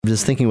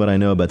Just thinking what I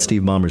know about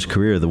Steve Ballmer's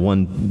career, the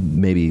one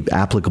maybe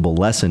applicable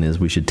lesson is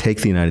we should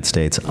take the United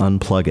States,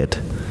 unplug it,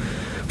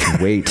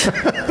 wait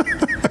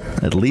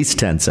at least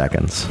 10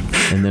 seconds,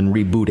 and then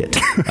reboot it.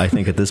 I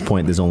think at this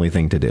point, there's only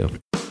thing to do.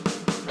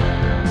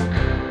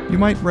 You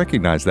might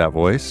recognize that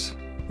voice.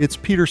 It's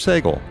Peter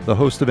Sagal, the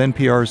host of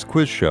NPR's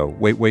quiz show,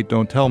 Wait, Wait,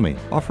 Don't Tell Me,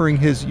 offering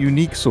his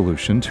unique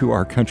solution to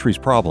our country's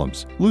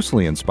problems,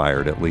 loosely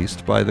inspired, at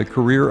least, by the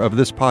career of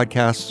this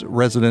podcast's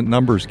resident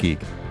numbers geek,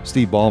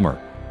 Steve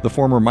Ballmer, the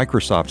former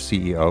Microsoft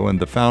CEO and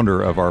the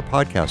founder of our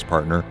podcast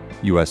partner,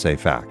 USA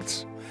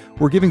Facts.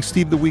 We're giving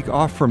Steve the week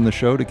off from the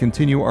show to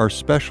continue our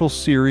special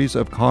series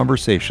of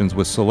conversations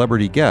with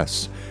celebrity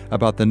guests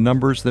about the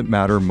numbers that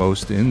matter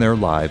most in their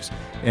lives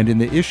and in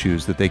the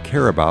issues that they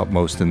care about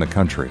most in the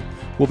country.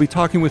 We'll be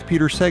talking with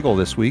Peter Sagal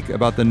this week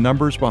about the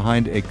numbers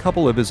behind a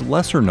couple of his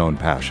lesser-known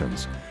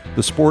passions,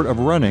 the sport of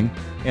running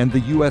and the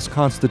U.S.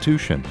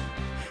 Constitution.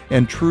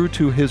 And true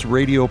to his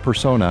radio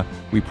persona,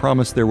 we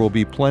promise there will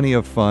be plenty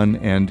of fun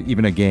and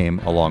even a game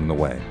along the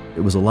way. It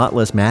was a lot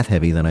less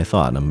math-heavy than I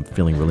thought, and I'm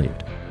feeling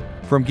relieved.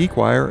 From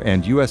GeekWire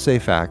and USA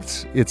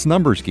Facts, it's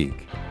Numbers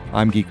Geek.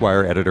 I'm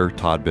GeekWire editor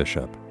Todd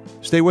Bishop.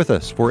 Stay with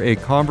us for a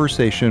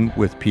conversation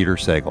with Peter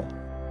Sagal.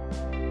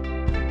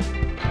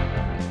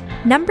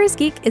 Numbers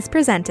Geek is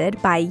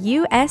presented by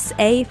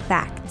USA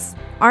Facts,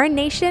 our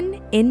nation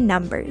in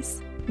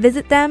numbers.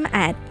 Visit them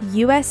at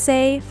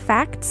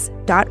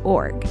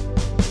usafacts.org.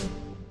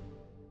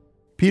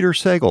 Peter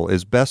Sagal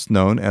is best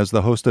known as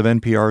the host of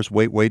NPR's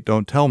Wait, Wait,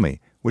 Don't Tell Me,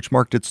 which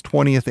marked its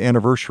 20th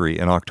anniversary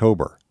in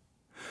October.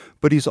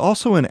 But he's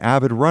also an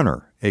avid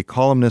runner, a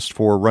columnist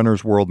for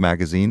Runner's World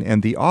magazine,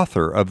 and the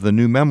author of the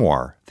new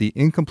memoir, The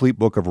Incomplete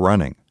Book of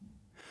Running.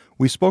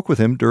 We spoke with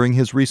him during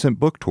his recent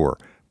book tour,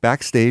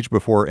 backstage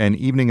before an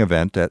evening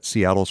event at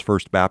Seattle's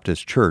First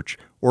Baptist Church,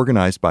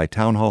 organized by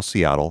Town Hall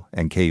Seattle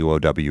and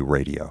KUOW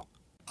Radio.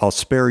 I'll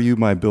spare you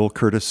my Bill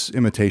Curtis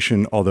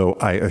imitation, although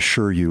I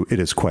assure you it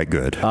is quite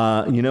good.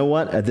 You know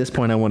what? At this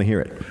point, I want to hear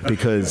it.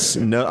 Because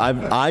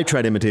I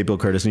try to imitate Bill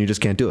Curtis, and you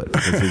just can't do it.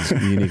 It's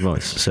his unique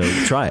voice. So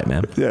try it,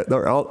 man. Yeah,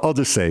 I'll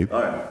just say,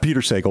 Peter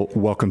Sagal,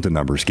 welcome to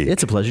Numbers Geek.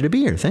 It's a pleasure to be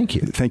here. Thank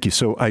you. Thank you.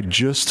 So I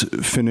just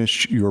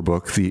finished your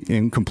book, The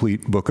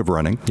Incomplete Book of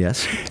Running.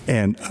 Yes.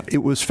 And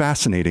it was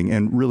fascinating.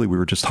 And really, we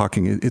were just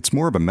talking, it's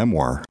more of a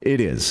memoir.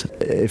 It is.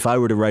 If I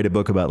were to write a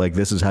book about, like,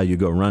 this is how you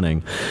go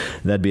running,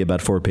 that'd be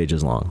about 4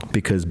 pages long.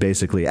 Because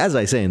basically, as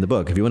I say in the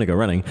book, if you want to go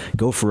running,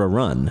 go for a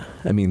run.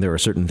 I mean, there are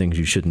certain things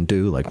you shouldn't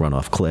do, like run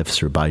off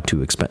cliffs or buy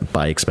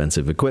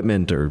expensive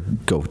equipment or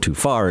go too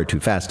far or too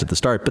fast at the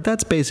start. But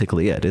that's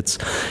basically it.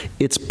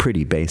 It's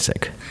pretty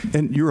basic.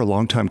 And you're a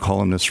longtime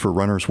columnist for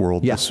Runner's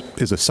World. Yeah. This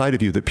is a side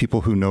of you that people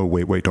who know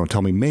Wait, Wait, Don't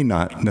Tell Me may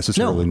not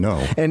necessarily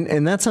know.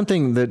 And that's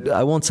something that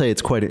I won't say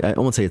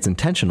it's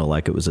intentional,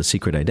 like it was a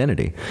secret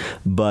identity,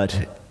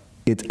 but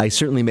I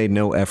certainly made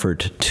no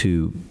effort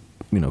to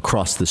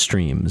cross the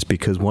streams,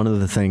 because one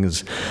of the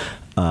things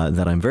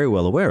that I'm very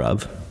well aware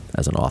of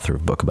as an author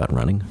of a book about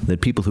running,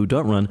 that people who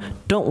don't run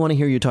don't want to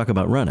hear you talk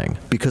about running.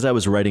 Because I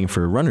was writing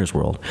for Runner's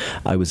World,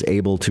 I was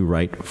able to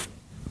write,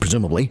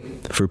 presumably,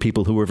 for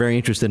people who were very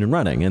interested in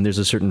running, and there's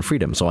a certain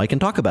freedom, so I can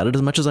talk about it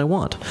as much as I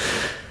want.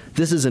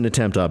 This is an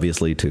attempt,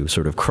 obviously, to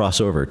sort of cross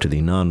over to the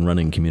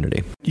non-running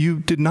community. You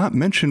did not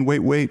mention Wait,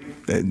 Wait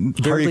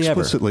very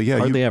explicitly. Ever. Yeah,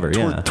 Hardly ever,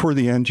 yeah. Toward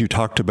the end, you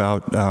talked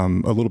about a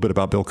little bit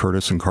about Bill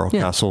Curtis and Carl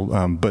Castle,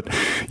 but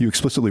you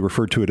explicitly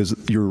referred to it as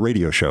your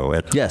radio show.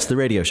 Yes, the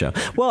radio show.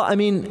 Well, I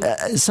mean,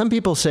 some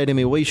people say to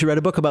me, well, you should write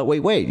a book about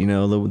Wait, Wait,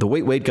 the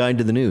Wait, Wait Guide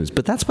to the News.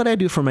 But that's what I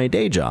do for my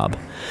day job.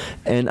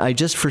 And I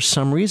just, for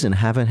some reason,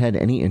 haven't had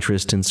any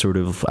interest in sort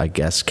of, I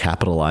guess,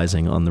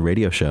 capitalizing on the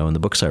radio show and the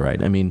books I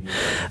write. I mean,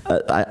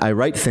 I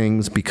write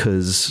things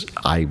because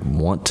I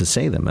want to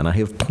say them, and I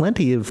have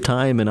plenty of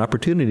time and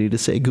opportunity to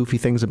say goofy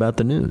things about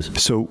the news.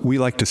 So we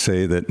like to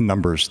say that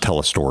numbers tell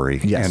a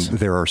story, yes. And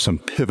there are some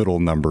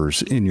pivotal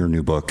numbers in your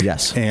new book,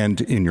 yes.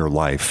 And in your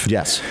life.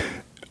 Yes.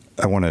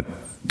 I want to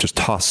just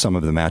toss some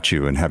of them at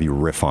you and have you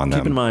riff on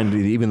them. Keep in mind,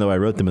 even though I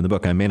wrote them in the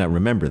book, I may not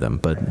remember them,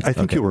 but I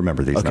think you'll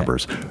remember these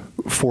numbers.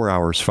 4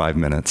 hours, 5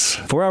 minutes.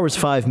 4 hours,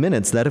 5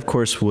 minutes. That, of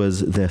course,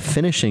 was the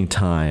finishing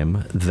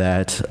time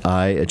that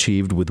I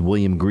achieved with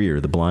William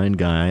Greer, the blind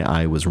guy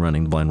I was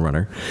running, the blind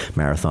runner,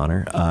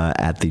 marathoner,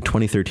 at the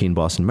 2013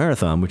 Boston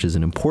Marathon, which is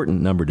an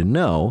important number to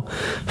know,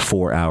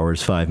 4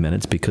 hours, 5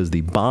 minutes, because the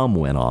bomb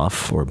went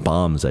off, or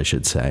bombs, I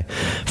should say,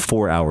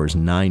 4 hours,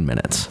 9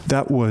 minutes.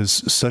 That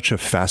was such a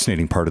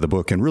fascinating part of the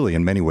book. And really,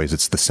 in many ways,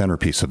 it's the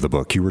centerpiece of the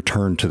book. You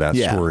return to that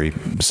story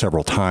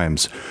several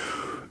times.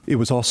 It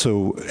was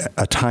also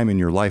a time in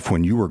your life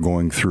when you were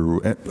going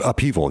through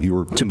upheaval.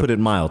 To put it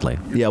mildly.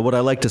 Yeah, what I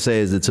like to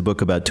say is it's a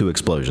book about two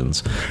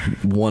explosions,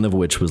 one of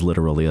which was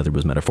literal, the other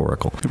was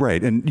metaphorical.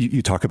 Right, and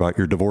you talk about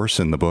your divorce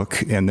in the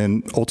book, and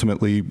then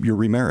ultimately your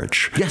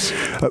remarriage. Yes.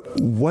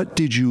 What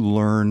did you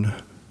learn?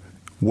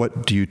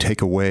 What do you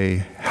take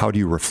away? how do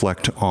you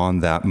reflect on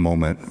that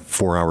moment,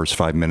 4 hours,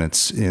 5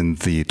 minutes in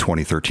the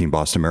 2013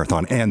 Boston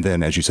Marathon, and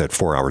then, as you said,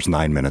 4 hours,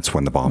 9 minutes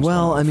when the bombs went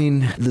off? I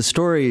mean, the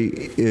story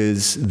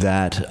is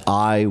that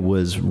I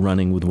was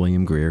running with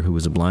William Greer, who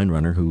was a blind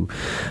runner, who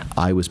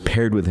I was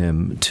paired with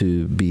him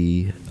to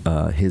be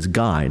his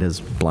guide, as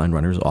blind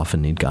runners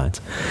often need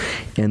guides.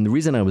 And the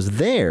reason I was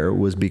there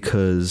was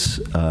because,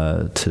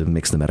 to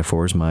mix the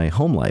metaphors, my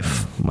home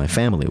life, my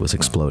family was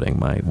exploding.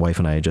 My wife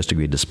and I had just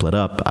agreed to split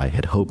up. I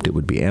had hoped it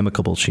would be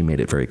amicable. She made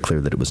it very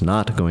clear that it was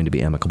not going to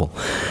be amicable.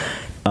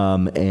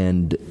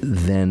 And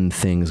then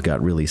things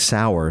got really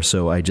sour,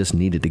 so I just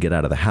needed to get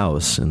out of the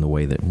house in the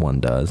way that one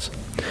does.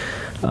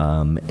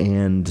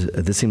 And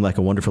this seemed like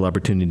a wonderful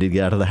opportunity to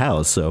get out of the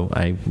house, so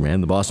I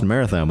ran the Boston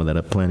Marathon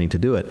without planning to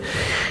do it.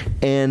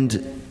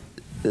 And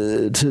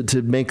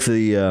to make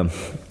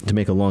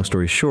a long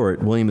story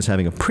short, William was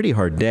having a pretty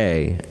hard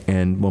day,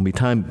 and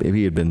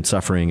he had been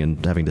suffering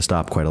and having to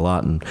stop quite a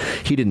lot, and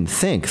he didn't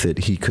think that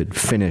he could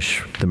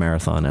finish the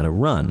marathon at a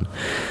run.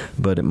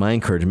 But at my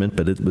encouragement,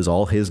 but it was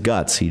all his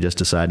guts, he just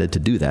decided to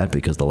do that,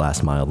 because the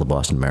last mile of the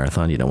Boston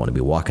Marathon, you don't want to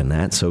be walking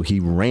that. So he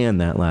ran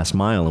that last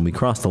mile, and we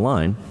crossed the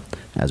line,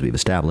 as we've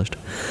established,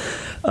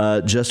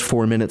 just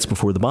 4 minutes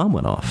before the bomb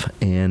went off,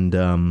 and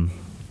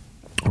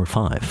or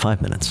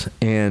 5 minutes.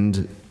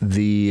 And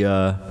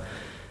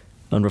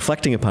on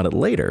reflecting upon it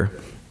later,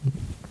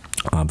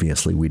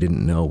 obviously we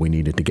didn't know we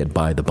needed to get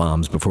by the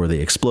bombs before they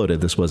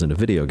exploded. This wasn't a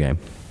video game.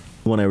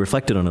 When I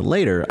reflected on it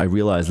later, I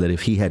realized that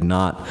if he had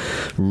not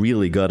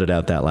really gutted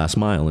out that last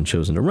mile and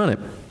chosen to run it,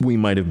 we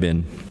might have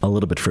been a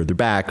little bit further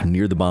back,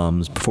 near the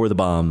bombs, before the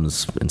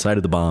bombs, inside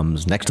of the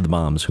bombs, next to the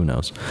bombs, who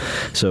knows.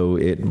 So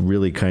it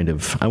really kind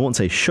of, I won't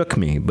say shook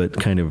me, but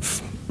kind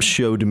of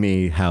showed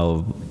me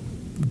how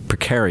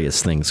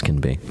precarious things can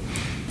be.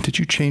 Did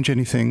you change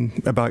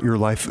anything about your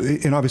life?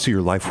 And obviously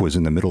your life was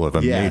in the middle of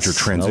a major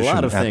transition. A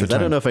lot of at things. the time.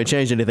 I don't know if I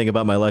changed anything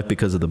about my life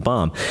because of the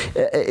bomb.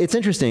 It's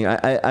interesting.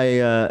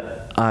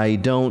 I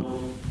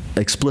don't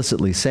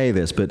explicitly say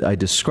this, but I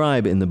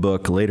describe in the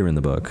book, later in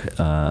the book,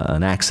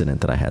 an accident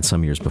that I had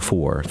some years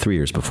before, 3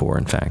 years before,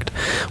 in fact,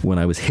 when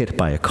I was hit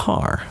by a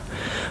car,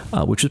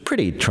 which was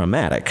pretty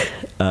traumatic,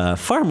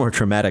 far more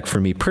traumatic for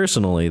me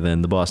personally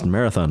than the Boston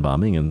Marathon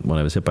bombing. And when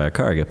I was hit by a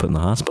car, I got put in the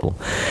hospital.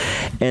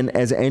 And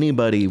as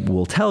anybody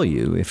will tell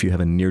you, if you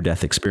have a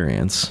near-death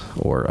experience,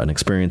 or an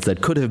experience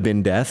that could have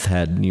been death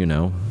had,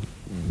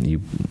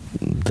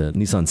 the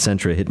Nissan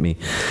Sentra hit me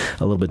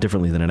a little bit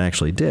differently than it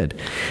actually did,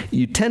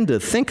 you tend to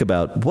think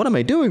about, what am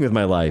I doing with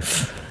my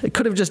life? It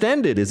could have just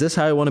ended. Is this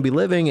how I want to be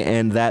living?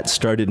 And that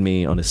started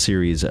me on a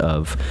series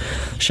of,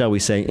 shall we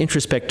say,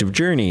 introspective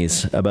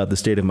journeys about the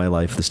state of my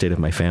life, the state of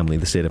my family,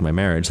 the state of my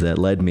marriage, that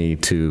led me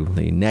to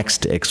the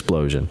next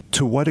explosion.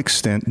 To what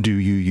extent do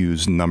you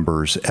use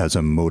numbers as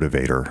a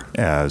motivator,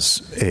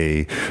 as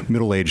a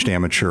middle-aged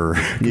amateur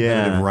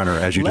competitive runner,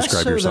 as you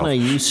describe yourself? Less so than I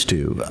used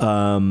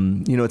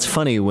to. It's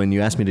funny, when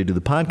you asked me to do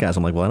the podcast,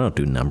 I'm like, well, I don't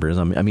do numbers.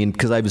 I mean,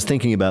 because I was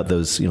thinking about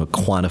those,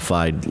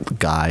 quantified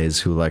guys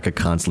who are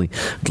constantly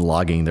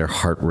logging their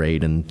heart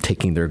rate and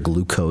taking their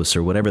glucose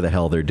or whatever the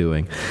hell they're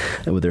doing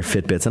with their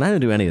Fitbits. And I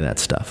don't do any of that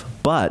stuff.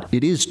 But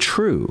it is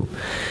true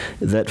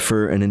that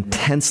for an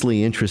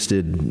intensely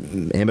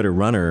interested amateur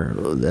runner,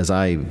 as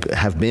I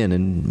have been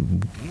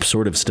and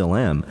sort of still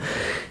am,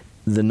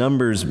 the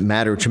numbers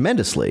matter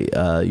tremendously.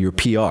 Your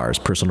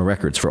PRs, personal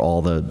records for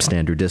all the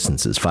standard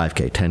distances,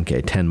 5K,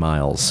 10K, 10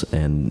 miles,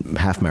 and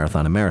half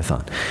marathon and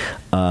marathon,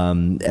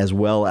 as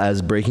well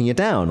as breaking it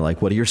down.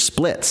 Like, what are your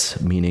splits,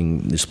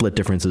 meaning the split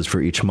differences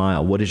for each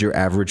mile? What is your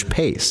average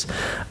pace?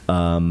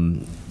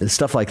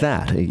 Stuff like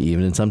that,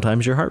 even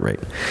sometimes your heart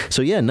rate.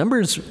 So yeah,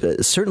 numbers,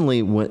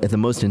 certainly at the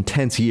most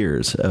intense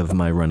years of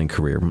my running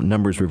career,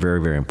 numbers were very,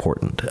 very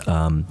important.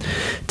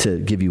 To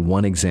give you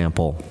one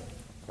example,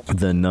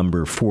 the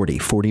number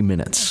 40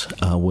 minutes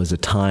was a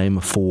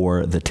time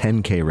for the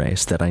 10K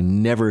race that I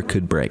never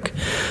could break.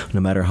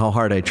 No matter how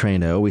hard I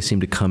trained, I always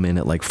seemed to come in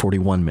at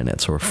 41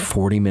 minutes or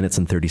 40 minutes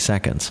and 30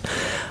 seconds.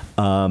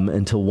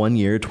 Until one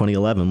year,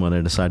 2011, when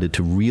I decided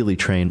to really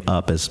train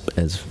up as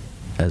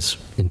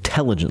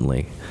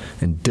intelligently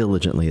and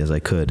diligently as I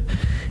could.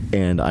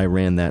 And I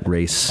ran that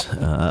race,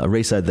 a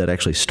race that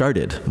actually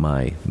started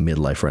my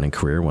midlife running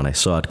career when I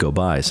saw it go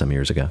by some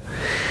years ago.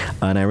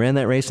 And I ran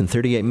that race in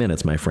 38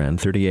 minutes, my friend,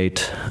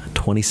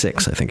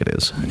 38:26, I think it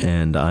is.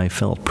 And I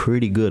felt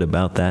pretty good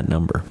about that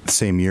number.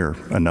 Same year,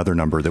 another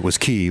number that was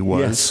key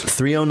was...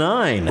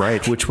 3:09,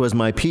 right, which was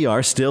my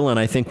PR still, and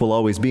I think will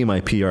always be my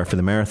PR for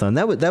the marathon.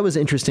 That was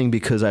interesting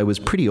because I was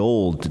pretty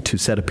old to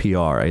set a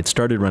PR. I had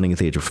started running at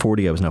the age of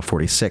 40. I was now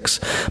 46.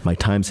 My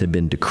times had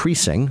been decreasing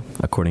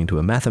according to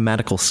a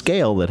mathematical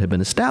scale that had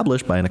been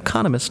established by an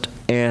economist,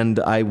 and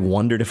I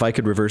wondered if I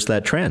could reverse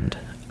that trend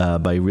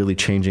by really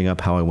changing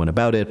up how I went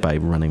about it, by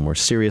running more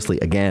seriously.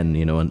 Again,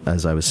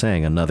 as I was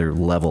saying, another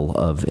level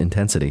of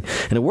intensity.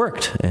 And it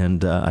worked.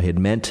 And I had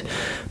meant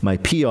my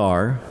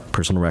PR,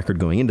 personal record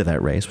going into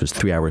that race, was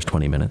 3 hours,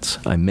 20 minutes.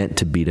 I meant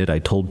to beat it. I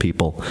told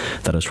people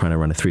that I was trying to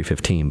run a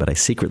 3:15, but I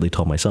secretly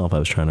told myself I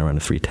was trying to run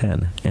a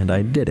 3:10, and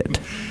I did it.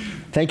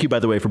 Thank you, by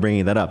the way, for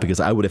bringing that up, because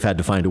I would have had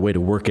to find a way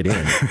to work it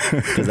in,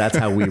 because that's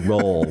how we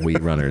roll, we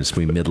runners,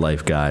 we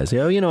midlife guys. I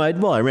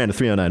ran a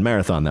 3:09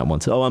 marathon that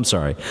once. Oh, I'm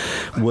sorry.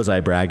 Was I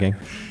bragging?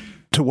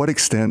 To what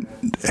extent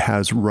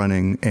has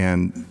running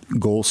and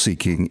goal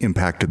seeking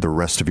impacted the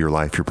rest of your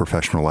life, your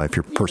professional life,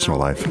 your personal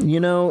life?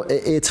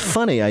 It's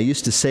funny. I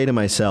used to say to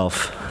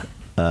myself,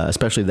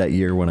 especially that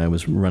year when I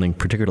was running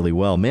particularly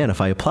well, man,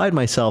 if I applied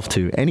myself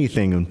to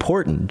anything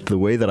important the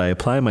way that I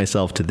apply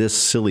myself to this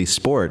silly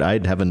sport,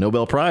 I'd have a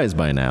Nobel Prize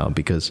by now,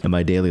 because in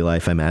my daily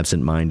life, I'm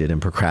absent-minded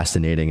and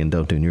procrastinating and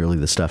don't do nearly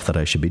the stuff that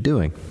I should be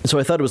doing. So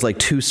I thought it was like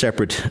two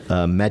separate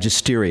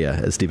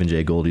magisteria, as Stephen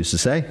Jay Gould used to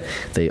say.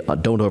 They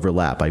don't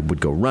overlap. I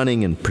would go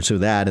running and pursue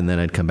that, and then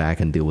I'd come back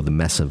and deal with the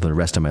mess of the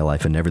rest of my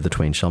life, and never the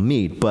twain shall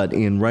meet. But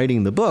in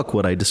writing the book,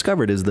 what I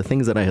discovered is the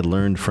things that I had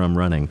learned from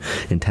running,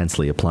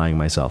 intensely applying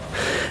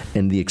myself,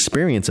 and the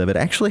experience of it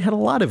actually had a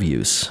lot of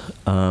use,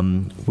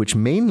 which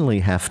mainly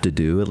have to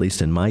do, at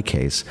least in my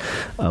case,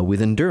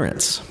 with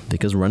endurance.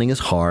 Because running is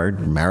hard.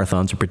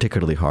 Marathons are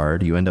particularly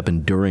hard. You end up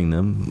enduring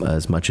them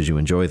as much as you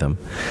enjoy them.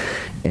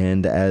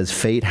 And as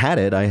fate had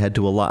it, I had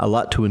a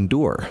lot to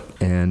endure.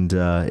 And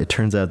it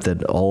turns out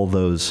that all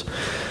those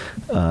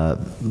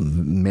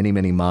many,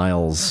 many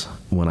miles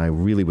when I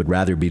really would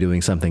rather be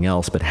doing something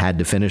else but had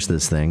to finish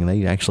this thing,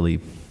 they actually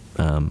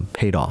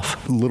paid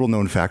off. Little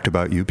known fact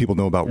about you. People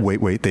know about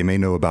Wait. They may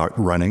know about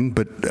running,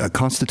 but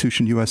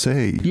Constitution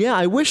USA. Yeah,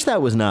 I wish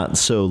that was not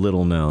so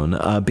little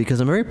known, because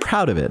I'm very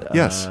proud of it.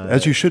 Yes,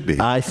 as you should be.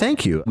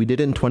 Thank you. We did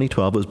it in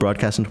 2012. It was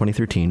broadcast in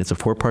 2013. It's a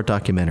 4-part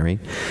documentary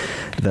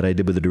that I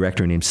did with a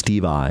director named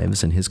Steve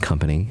Ives and his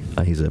company.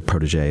 He's a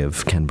protege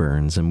of Ken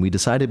Burns. And we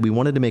decided we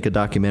wanted to make a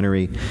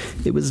documentary.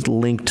 It was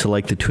linked to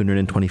like the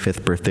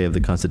 225th birthday of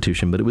the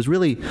Constitution, but it was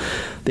really,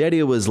 the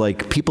idea was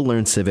like people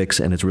learn civics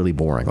and it's really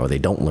boring, or they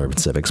don't learn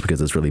civics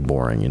because it's really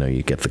boring.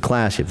 You get the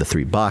class, you have the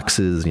 3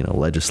 boxes,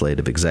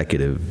 legislative,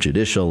 executive,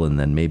 judicial, and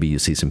then maybe you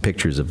see some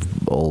pictures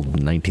of old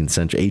 19th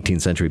century,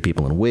 18th century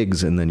people in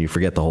wigs, and then you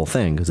forget the whole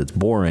thing because it's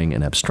boring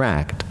and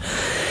abstract.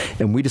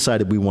 And we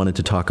decided we wanted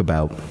to talk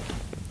about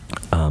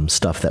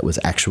stuff that was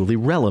actually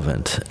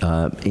relevant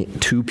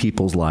to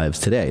people's lives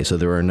today. So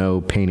there are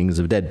no paintings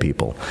of dead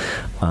people.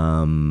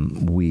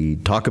 We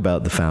talk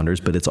about the founders,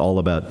 but it's all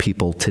about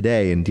people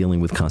today and dealing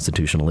with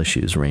constitutional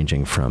issues,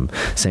 ranging from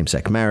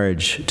same-sex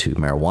marriage to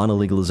marijuana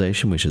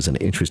legalization, which is an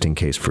interesting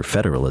case for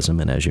federalism.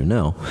 And as you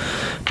know,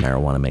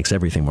 marijuana makes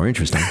everything more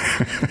interesting.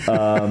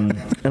 And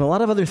a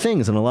lot of other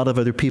things and a lot of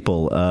other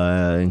people,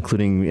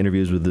 including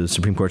interviews with the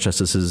Supreme Court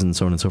justices and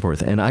so on and so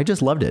forth. And I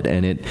just loved it.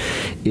 And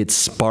it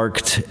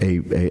sparked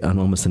an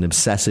almost an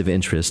obsessive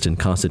interest in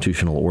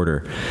constitutional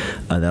order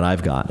that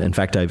I've got. In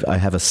fact, I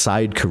have a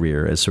side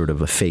career as sort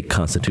of a fake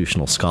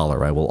constitutional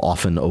scholar. I will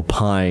often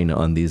opine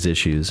on these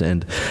issues.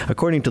 And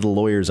according to the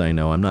lawyers I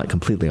know, I'm not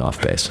completely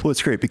off base. Well,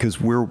 it's great because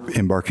we're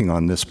embarking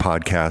on this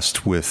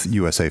podcast with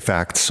USA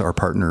Facts, our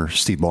partner,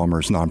 Steve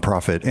Ballmer's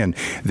nonprofit, and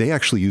they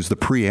actually use the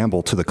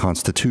preamble to the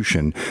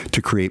Constitution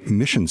to create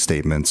mission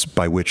statements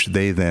by which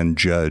they then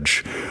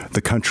judge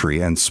the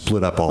country and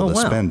split up all the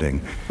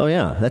spending. Oh,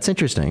 yeah. That's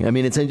interesting. I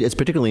mean, it's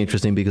particularly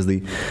interesting because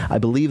I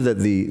believe that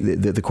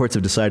the courts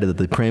have decided that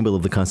the preamble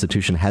of the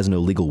Constitution has no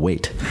legal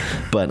weight,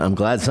 but I'm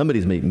glad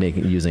somebody's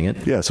using it.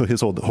 Yeah, so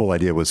his whole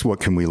idea was, what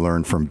can we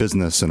learn from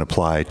business and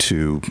apply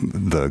to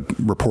the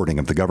reporting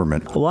of the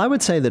government? Well, I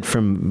would say that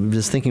from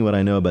just thinking what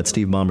I know about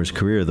Steve Ballmer's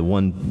career, the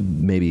one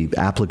maybe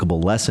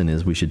applicable lesson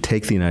is we should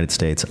take the United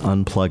States,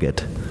 unplug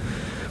it,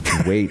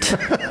 wait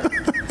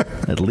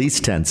at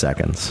least 10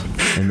 seconds,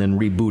 and then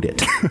reboot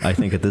it. I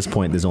think at this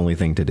point, there's only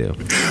thing to do.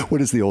 What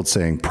is the old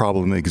saying?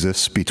 Problem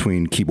exists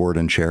between keyboard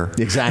and chair?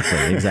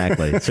 Exactly.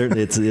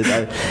 Certainly,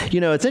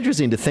 it's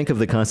interesting to think of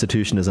the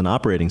Constitution as an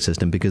operating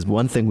system, because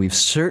one thing we've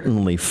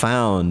certainly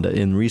found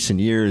in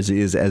recent years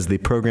is, as the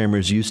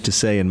programmers used to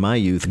say in my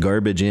youth,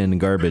 garbage in,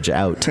 garbage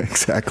out.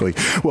 Exactly.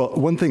 Well,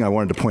 one thing I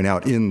wanted to point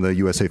out in the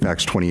USA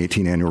Facts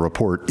 2018 annual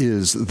report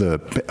is the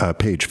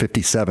page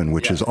 57,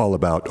 which is all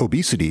about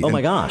obesity. Oh,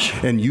 my gosh.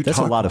 And that's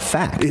a lot of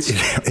facts.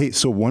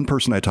 So one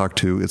person I talked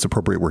to, it's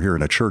appropriate we're here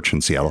in a church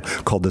in Seattle,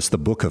 called this the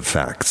Book of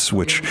Facts,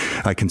 which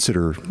I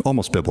consider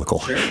almost biblical,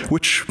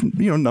 which,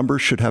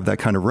 numbers should have that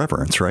kind of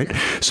reverence, right?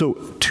 So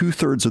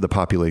 2/3 of the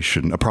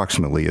population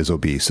approximately is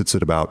obese. It's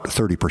at about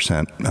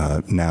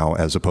 30% now,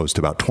 as opposed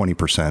to about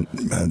 20%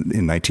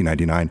 in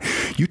 1999.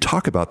 You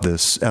talk about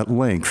this at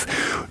length.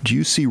 Do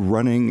you see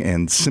running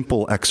and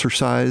simple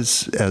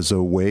exercise as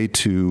a way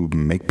to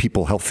make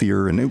people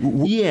healthier?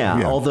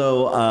 Yeah,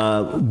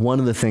 although one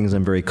of the things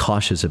I'm very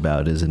cautious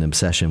about is an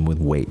obsession with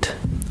weight.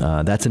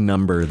 That's a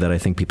number that I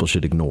think people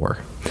should ignore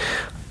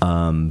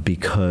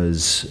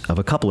because of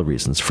a couple of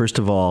reasons. First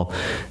of all,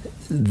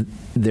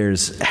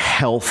 there's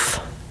health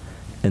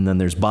and then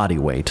there's body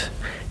weight,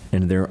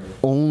 and they're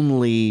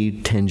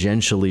only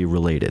tangentially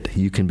related.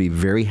 You can be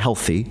very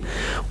healthy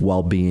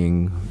while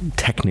being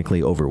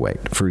technically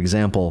overweight. For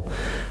example,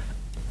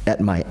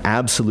 at my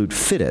absolute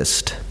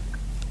fittest,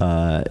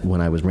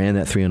 when I ran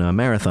that 3:09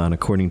 marathon,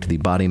 according to the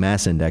body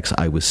mass index,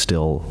 I was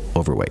still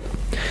overweight.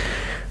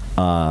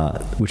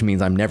 which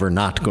means I'm never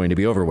not going to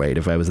be overweight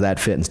if I was that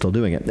fit and still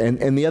doing it.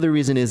 And the other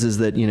reason is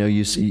that,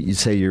 you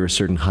say you're a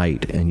certain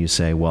height and you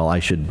say, well, I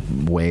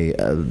should weigh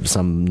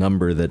some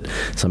number that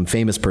some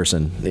famous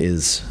person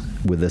is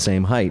with the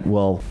same height.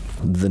 Well,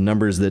 the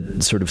numbers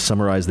that sort of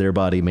summarize their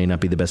body may not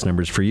be the best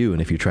numbers for you.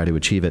 And if you try to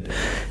achieve it,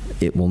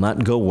 it will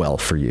not go well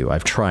for you.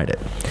 I've tried it.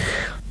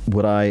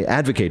 What I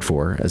advocate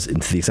for, to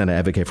the extent I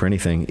advocate for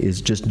anything,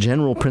 is just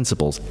general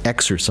principles.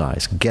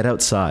 Exercise, get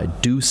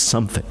outside, do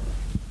something.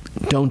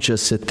 Don't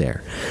just sit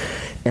there.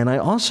 And I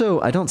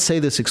don't say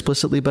this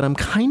explicitly, but I'm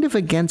kind of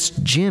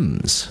against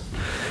gyms.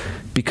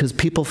 Because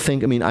people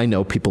think, I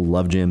know people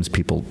love gyms,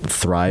 people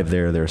thrive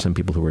there. There are some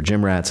people who are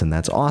gym rats, and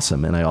that's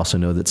awesome. And I also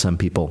know that some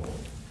people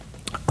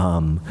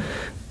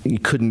you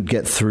couldn't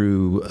get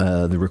through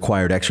the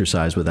required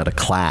exercise without a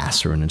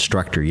class or an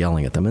instructor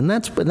yelling at them. And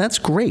that's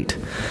great.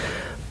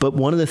 But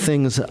one of the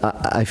things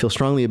I feel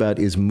strongly about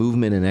is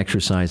movement and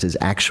exercise is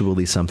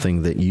actually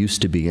something that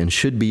used to be and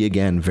should be,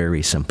 again,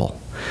 very simple.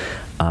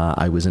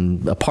 I was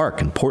in a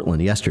park in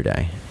Portland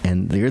yesterday,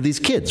 and there are these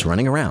kids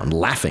running around,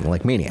 laughing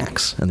like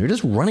maniacs. And they're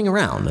just running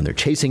around, and they're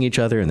chasing each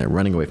other, and they're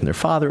running away from their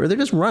father, or they're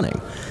just running.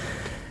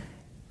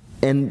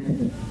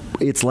 And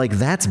it's like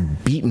that's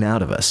beaten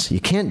out of us. You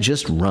can't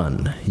just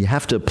run. You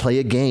have to play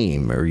a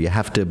game, or you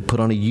have to put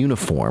on a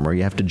uniform, or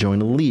you have to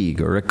join a league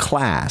or a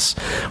class,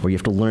 or you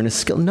have to learn a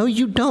skill. No,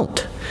 you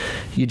don't.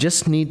 You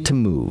just need to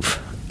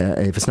move.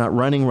 If it's not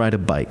running, ride a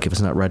bike. If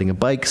it's not riding a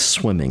bike,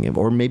 swimming.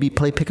 Or maybe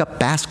play pickup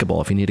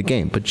basketball if you need a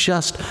game. But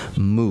just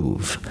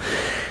move.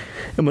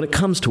 And when it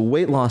comes to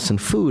weight loss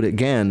and food,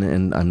 again,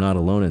 and I'm not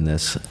alone in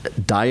this,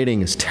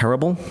 dieting is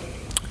terrible.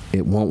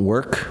 It won't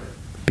work.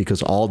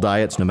 Because all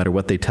diets, no matter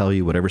what they tell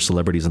you, whatever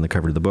celebrities on the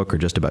cover of the book, are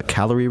just about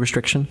calorie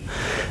restriction.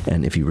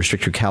 And if you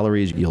restrict your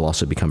calories, you'll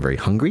also become very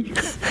hungry,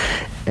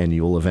 and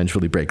you will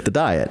eventually break the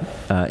diet.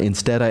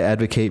 Instead, I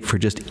advocate for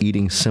just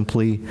eating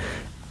simply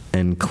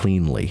and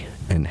cleanly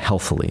and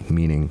healthily,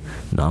 meaning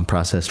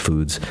non-processed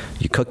foods.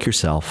 You cook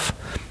yourself,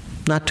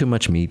 not too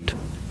much meat,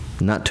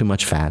 not too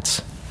much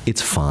fats.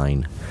 It's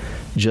fine.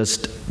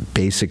 Just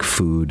basic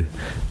food.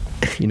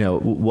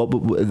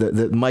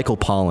 Michael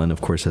Pollan, of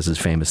course, has his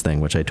famous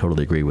thing, which I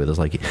totally agree with. Is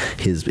like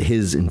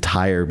his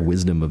entire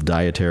wisdom of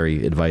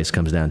dietary advice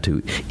comes down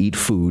to eat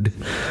food,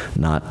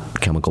 not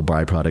chemical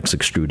byproducts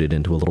extruded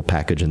into a little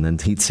package and then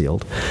heat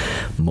sealed.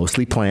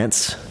 Mostly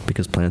plants,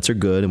 because plants are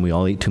good, and we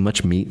all eat too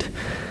much meat.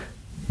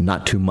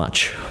 Not too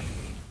much.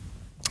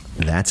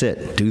 That's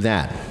it. Do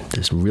that.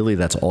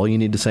 That's all you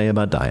need to say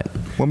about diet.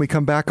 When we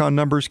come back on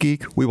Numbers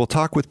Geek, we will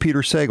talk with Peter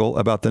Sagal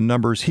about the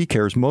numbers he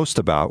cares most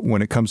about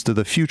when it comes to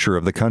the future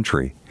of the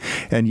country.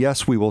 And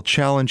yes, we will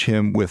challenge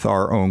him with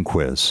our own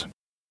quiz.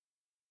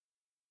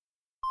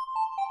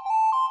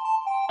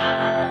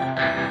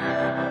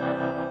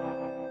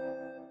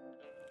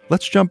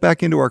 Let's jump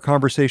back into our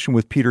conversation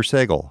with Peter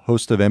Sagal,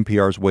 host of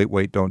NPR's Wait,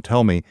 Wait, Don't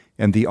Tell Me,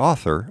 and the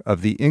author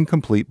of The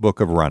Incomplete Book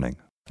of Running.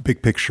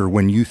 Big picture,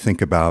 when you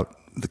think about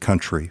the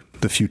country,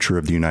 the future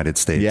of the United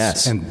States,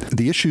 yes, and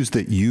the issues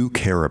that you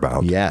care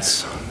about.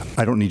 Yes.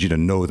 I don't need you to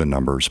know the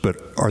numbers, but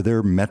are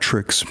there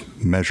metrics,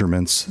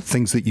 measurements,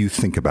 things that you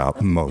think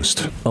about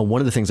most? One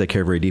of the things I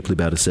care very deeply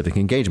about is civic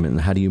engagement.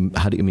 And how do you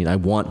I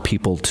want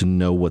people to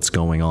know what's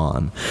going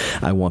on.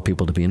 I want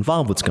people to be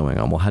involved with what's going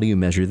on. Well, how do you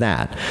measure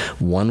that?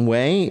 One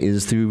way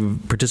is through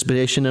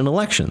participation in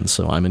elections.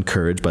 So I'm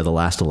encouraged by the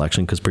last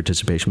election because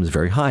participation was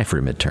very high for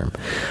a midterm.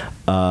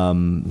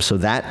 So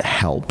that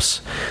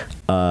helps.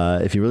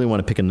 If you really want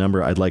to pick a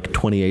number, I'd like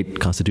 28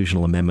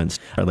 constitutional amendments.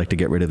 I'd like to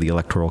get rid of the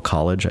Electoral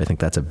College. I think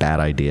that's a bad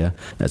idea.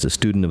 As a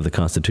student of the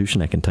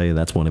Constitution, I can tell you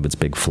that's one of its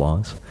big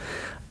flaws.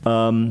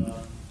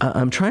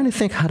 I'm trying to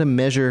think how to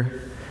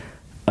measure.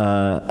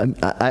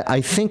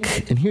 I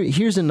think, and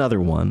here's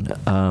another one.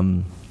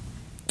 And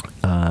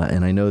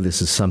I know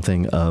this is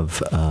something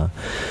of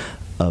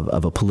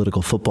a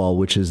political football,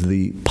 which is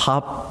the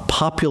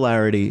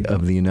popularity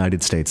of the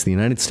United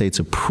States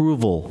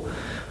approval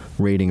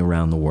rating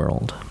around the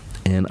world.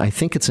 And I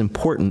think it's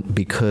important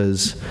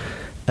because,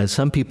 as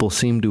some people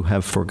seem to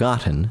have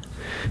forgotten,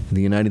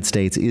 the United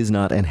States is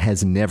not and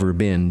has never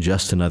been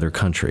just another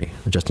country,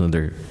 just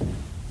another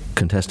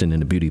contestant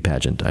in a beauty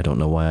pageant. I don't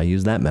know why I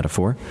use that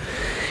metaphor.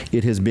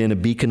 It has been a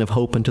beacon of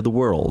hope into the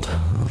world,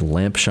 a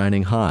lamp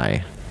shining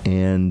high.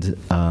 And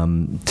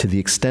to the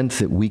extent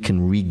that we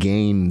can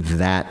regain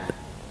that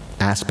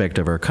aspect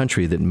of our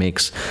country that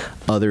makes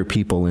other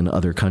people in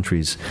other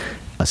countries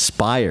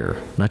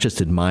aspire, not just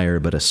admire,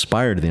 but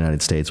aspire to the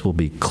United States, we'll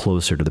be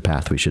closer to the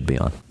path we should be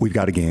on. We've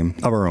got a game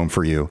of our own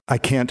for you. I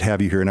can't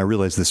have you here, and I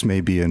realize this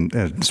may be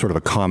sort of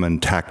a common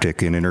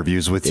tactic in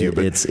interviews with you.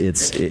 But it's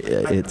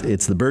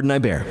the burden I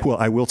bear. Well,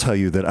 I will tell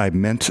you that I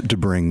meant to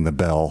bring the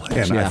bell,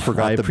 and I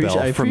forgot the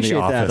bell from the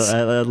office.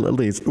 That, at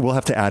least. We'll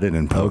have to add it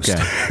in post,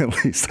 okay.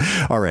 At least.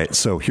 All right,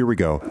 so here we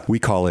go. We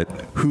call it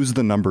Who's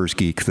the Numbers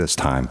Geek this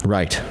time?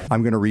 Right.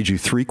 I'm going to read you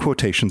 3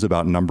 quotations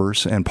about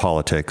numbers and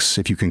politics.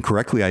 If you can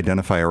correctly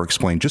identify identify or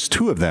explain just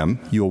 2 of them,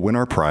 you'll win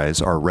our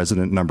prize. Our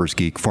resident numbers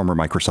geek, former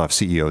Microsoft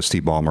CEO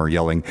Steve Ballmer,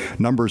 yelling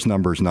numbers,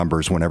 numbers,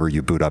 numbers whenever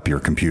you boot up your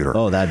computer.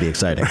 Oh, that'd be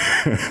exciting.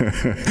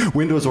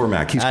 Windows or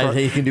Mac. He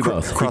can do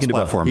both.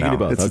 Cross-platform now. He can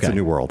do both. It's a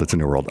new world. It's a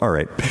new world. All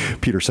right.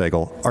 Peter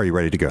Sagal, are you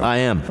ready to go? I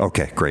am.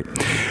 Okay, great.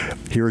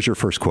 Here's your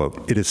first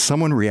quote. It is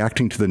someone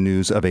reacting to the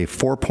news of a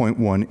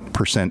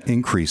 4.1%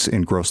 increase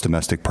in gross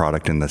domestic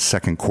product in the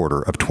second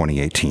quarter of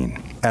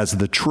 2018. As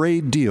the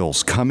trade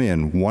deals come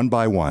in one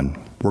by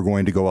one, we're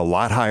going to go a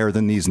lot higher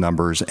than these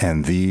numbers,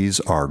 and these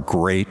are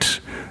great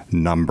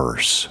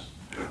numbers.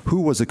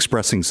 Who was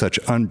expressing such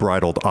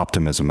unbridled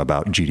optimism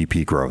about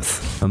GDP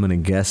growth? I'm going to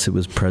guess it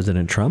was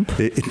President Trump.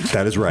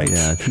 That is right.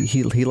 Yeah,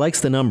 he likes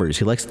the numbers.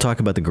 He likes to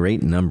talk about the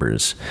great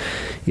numbers.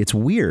 It's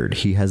weird.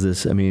 He has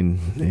this. I mean,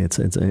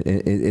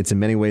 it's in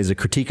many ways a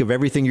critique of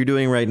everything you're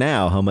doing right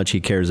now. How much he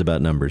cares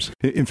about numbers.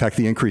 In fact,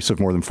 the increase of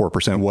more than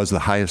 4% was the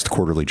highest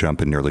quarterly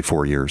jump in nearly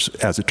 4 years.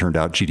 As it turned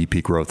out,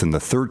 GDP growth in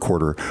the third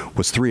quarter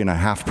was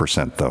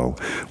 3.5%, though,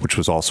 which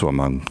was also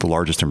among the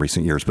largest in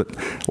recent years. But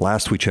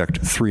last we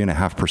checked,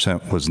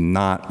 3.5% was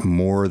not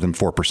more than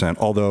 4%,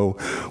 although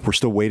we're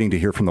still waiting to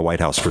hear from the White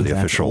House for the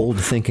official old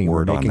thinking.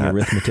 word We're making on that.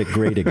 Arithmetic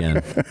great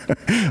again.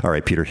 All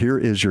right, Peter, here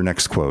is your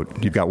next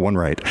quote. You've got one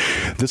right.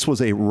 This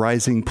was a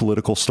rising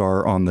political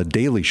star on The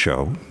Daily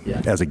Show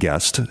as a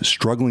guest,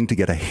 struggling to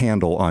get a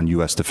handle on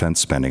U.S. defense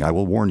spending. I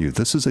will warn you,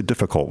 this is a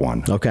difficult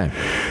one. Okay.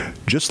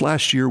 Just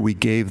last year, we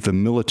gave the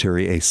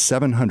military a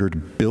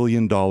 $700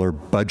 billion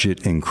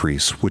budget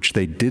increase, which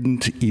they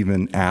didn't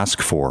even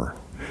ask for.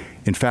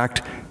 In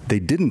fact, they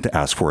didn't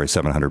ask for a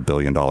 $700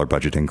 billion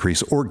budget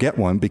increase or get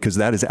one because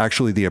that is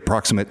actually the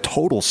approximate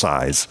total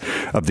size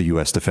of the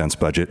U.S. defense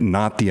budget,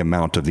 not the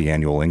amount of the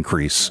annual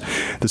increase.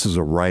 This is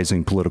a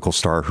rising political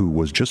star who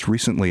was just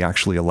recently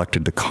actually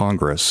elected to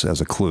Congress, as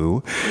a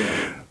clue.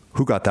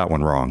 Who got that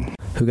one wrong?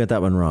 Who got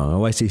that one wrong?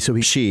 Oh, I see. So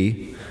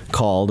she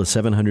called a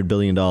 $700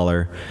 billion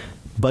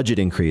budget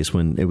increase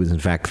when it was, in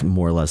fact,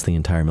 more or less the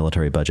entire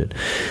military budget.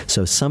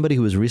 So somebody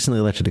who was recently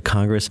elected to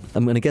Congress,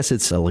 I'm going to guess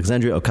it's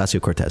Alexandria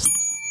Ocasio-Cortez.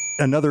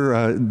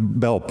 Another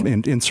bell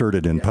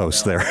inserted in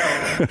post there.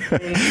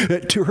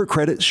 To her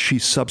credit, she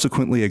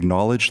subsequently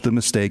acknowledged the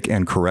mistake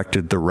and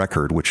corrected the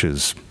record, which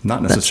is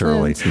not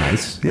necessarily... That's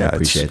nice. Yeah, I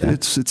appreciate that.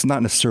 It's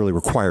not necessarily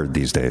required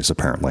these days,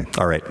 apparently.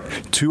 All right.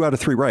 2 out of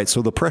 3 right,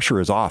 so the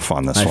pressure is off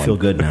on this one. I feel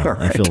good now.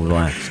 Right. I feel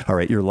relaxed. All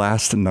right, your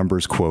last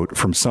numbers quote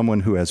from someone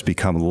who has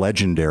become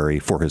legendary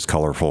for his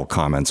colorful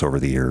comments over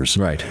the years.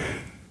 Right.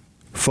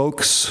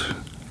 Folks,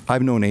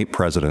 I've known 8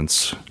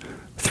 presidents,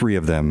 3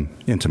 of them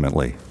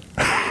intimately.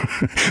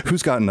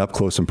 Who's gotten up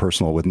close and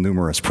personal with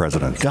numerous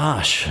presidents?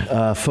 Gosh,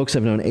 folks,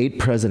 I've known 8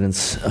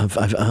 presidents.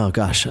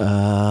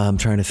 I'm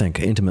trying to think.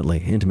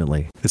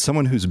 Intimately. It's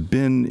someone who's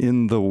been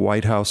in the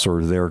White House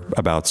or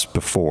thereabouts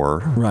before.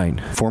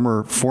 Right.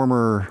 Former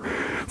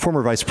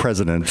vice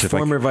president.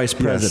 Former vice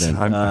president.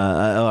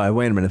 Yes,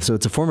 wait a minute. So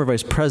it's a former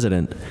vice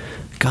president.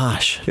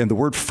 Gosh. And the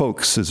word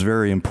folks is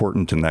very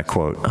important in that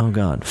quote. Oh,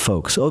 God.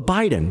 Folks. Oh,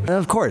 Biden.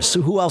 Of course.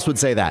 Who else would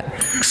say that?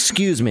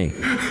 Excuse me.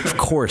 Of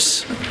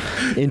course.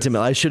 Intimate.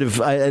 I should have.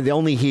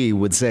 Only he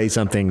would say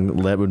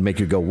something that would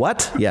make you go,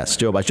 what? Yes,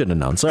 Job, I shouldn't have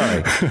known.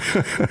 Sorry.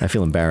 I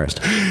feel embarrassed.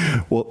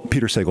 Well,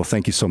 Peter Sagal,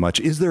 thank you so much.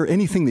 Is there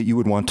anything that you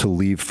would want to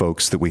leave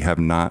folks that we have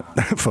not...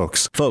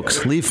 Folks.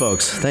 Leave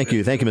folks. Thank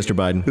you. Thank you, Mr.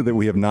 Biden. That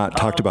we have not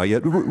talked about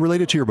yet,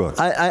 related to your book?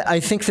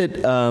 I think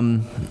that...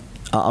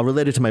 I'll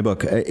relate it to my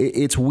book.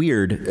 It's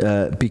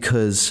weird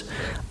because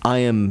I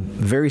am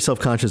very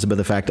self-conscious about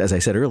the fact, as I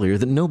said earlier,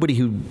 that nobody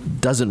who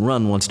doesn't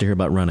run wants to hear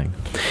about running.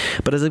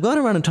 But as I've gone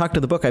around and talked to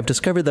the book, I've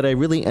discovered that I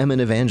really am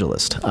an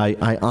evangelist.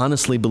 I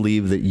honestly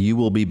believe that you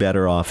will be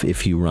better off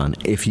if you run.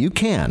 If you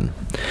can,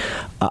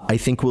 I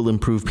think will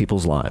improve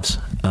people's lives.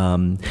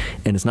 And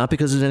it's not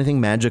because there's anything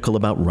magical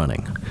about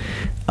running.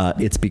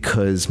 It's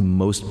because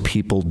most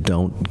people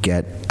don't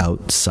get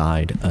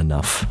outside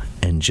enough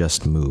and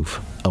just move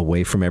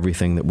away from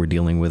everything that we're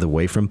dealing with,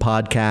 away from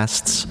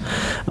podcasts,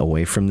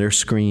 away from their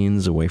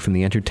screens, away from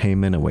the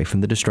entertainment, away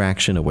from the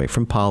distraction, away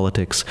from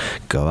politics.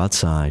 Go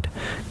outside,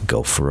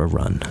 go for a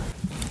run.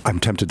 I'm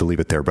tempted to leave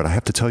it there, but I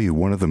have to tell you,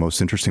 one of the most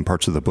interesting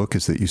parts of the book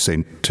is that you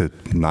say to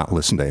not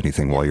listen to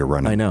anything while you're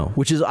running. I know,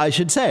 which is, I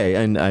should say,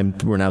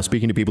 and we're now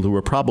speaking to people who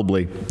are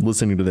probably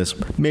listening to this,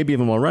 maybe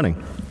even while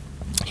running.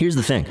 Here's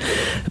the thing.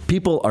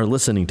 People are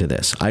listening to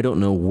this. I don't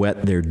know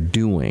what they're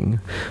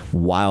doing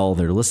while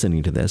they're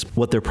listening to this.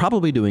 What they're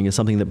probably doing is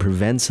something that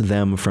prevents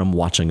them from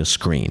watching a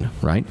screen,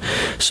 right?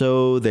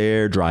 So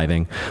they're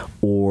driving,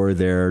 or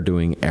they're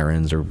doing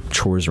errands or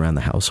chores around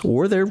the house,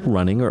 or they're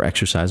running or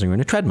exercising or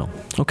in a treadmill.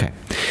 Okay.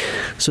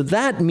 So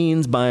that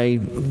means by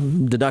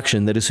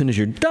deduction that as soon as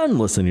you're done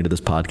listening to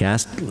this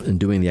podcast and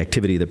doing the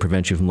activity that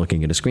prevents you from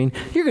looking at a screen,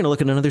 you're going to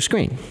look at another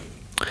screen,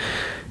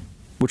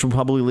 which will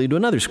probably lead to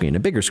another screen, a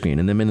bigger screen.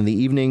 And then in the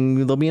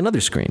evening, there'll be another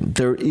screen.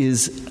 There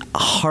is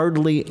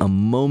hardly a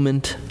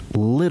moment,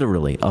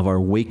 literally, of our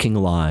waking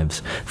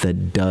lives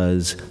that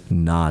does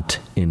not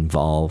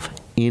involve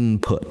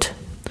input.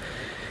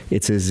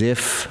 It's as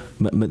if,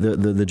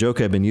 the joke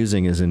I've been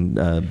using is in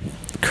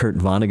Kurt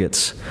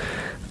Vonnegut's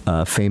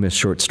famous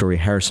short story,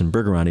 Harrison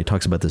Bergeron. He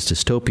talks about this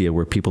dystopia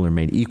where people are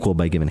made equal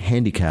by given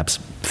handicaps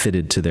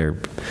fitted to their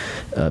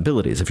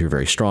abilities. If you're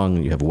very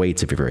strong, you have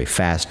weights. If you're very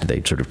fast,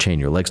 they sort of chain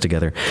your legs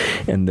together.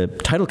 And the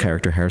title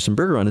character, Harrison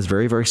Bergeron, is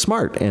very, very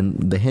smart. And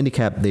the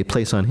handicap they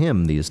place on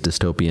him, these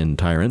dystopian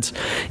tyrants,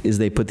 is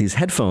they put these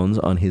headphones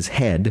on his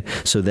head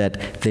so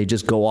that they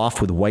just go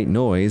off with white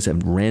noise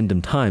at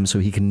random times so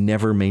he can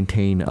never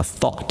maintain a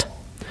thought.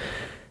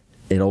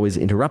 It always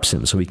interrupts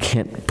him, so he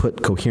can't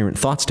put coherent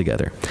thoughts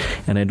together.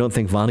 And I don't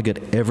think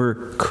Vonnegut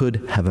ever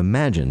could have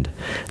imagined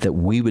that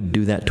we would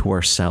do that to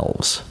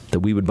ourselves, that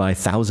we would buy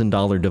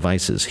 $1,000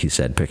 devices, he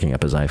said, picking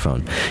up his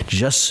iPhone,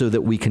 just so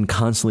that we can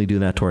constantly do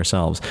that to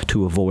ourselves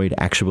to avoid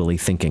actually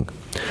thinking.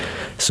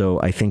 So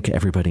I think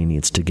everybody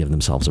needs to give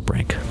themselves a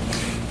break.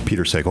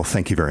 Peter Sagal,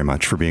 thank you very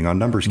much for being on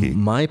Numbers Geek.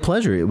 My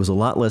pleasure. It was a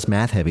lot less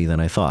math heavy than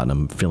I thought, and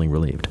I'm feeling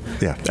relieved.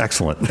 Yeah,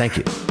 excellent. Thank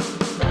you.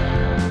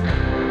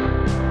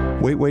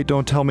 Wait, Wait,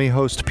 Don't Tell Me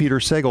host Peter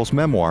Sagal's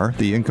memoir,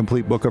 The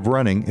Incomplete Book of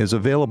Running, is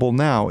available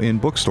now in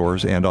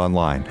bookstores and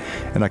online.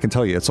 And I can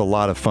tell you, it's a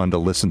lot of fun to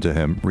listen to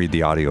him read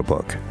the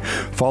audiobook.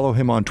 Follow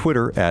him on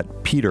Twitter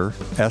at Peter,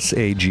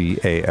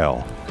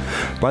 Sagal.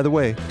 By the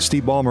way,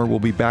 Steve Ballmer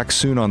will be back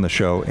soon on the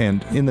show,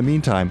 and in the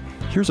meantime,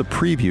 here's a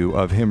preview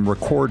of him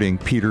recording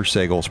Peter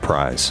Sagal's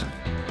prize.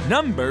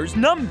 Numbers,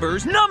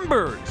 numbers,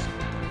 numbers!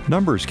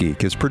 Numbers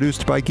Geek is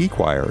produced by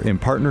GeekWire in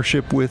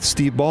partnership with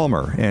Steve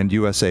Ballmer and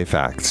USA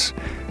Facts.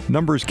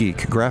 Numbers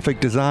Geek, graphic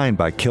design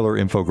by Killer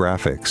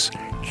Infographics.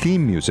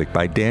 Theme music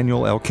by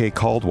Daniel L.K.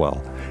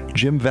 Caldwell.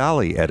 Jim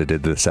Valley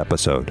edited this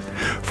episode.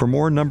 For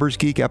more Numbers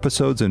Geek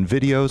episodes and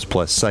videos,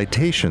 plus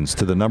citations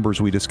to the numbers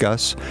we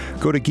discuss,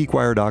 go to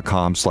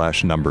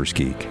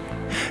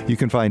geekwire.com/numbersgeek. You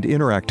can find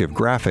interactive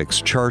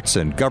graphics, charts,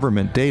 and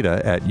government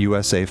data at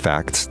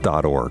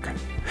usafacts.org.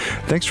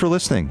 Thanks for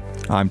listening.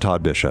 I'm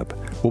Todd Bishop.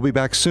 We'll be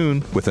back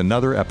soon with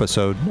another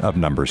episode of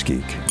Numbers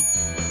Geek.